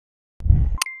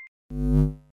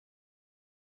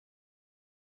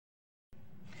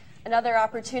Another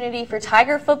opportunity for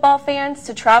Tiger football fans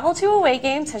to travel to away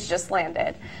games has just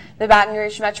landed. The Baton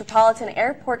Rouge Metropolitan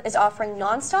Airport is offering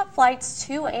nonstop flights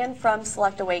to and from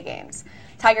select away games.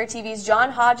 Tiger TV's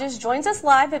John Hodges joins us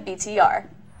live at BTR.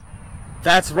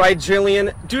 That's right,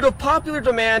 Jillian. Due to popular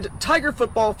demand, Tiger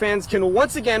football fans can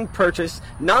once again purchase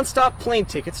nonstop plane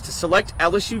tickets to select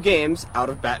LSU games out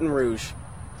of Baton Rouge.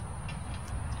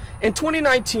 In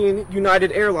 2019,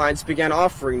 United Airlines began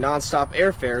offering nonstop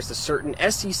airfares to certain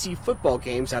SEC football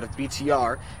games out of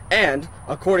BTR, and,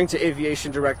 according to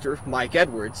Aviation Director Mike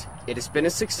Edwards, it has been a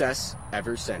success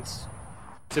ever since.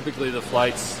 Typically the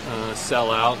flights sell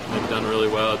out. They've done really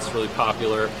well. It's really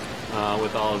popular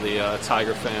with all of the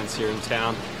Tiger fans here in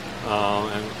town.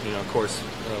 And of course,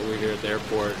 we here at the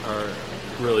airport are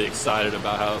really excited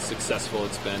about how successful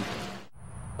it's been.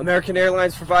 American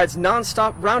Airlines provides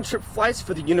nonstop round-trip flights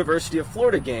for the University of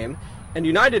Florida game, and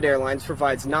United Airlines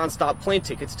provides nonstop plane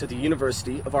tickets to the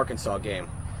University of Arkansas game.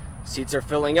 Seats are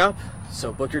filling up,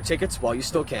 so book your tickets while you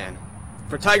still can.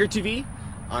 For Tiger TV,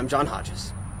 I'm John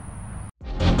Hodges.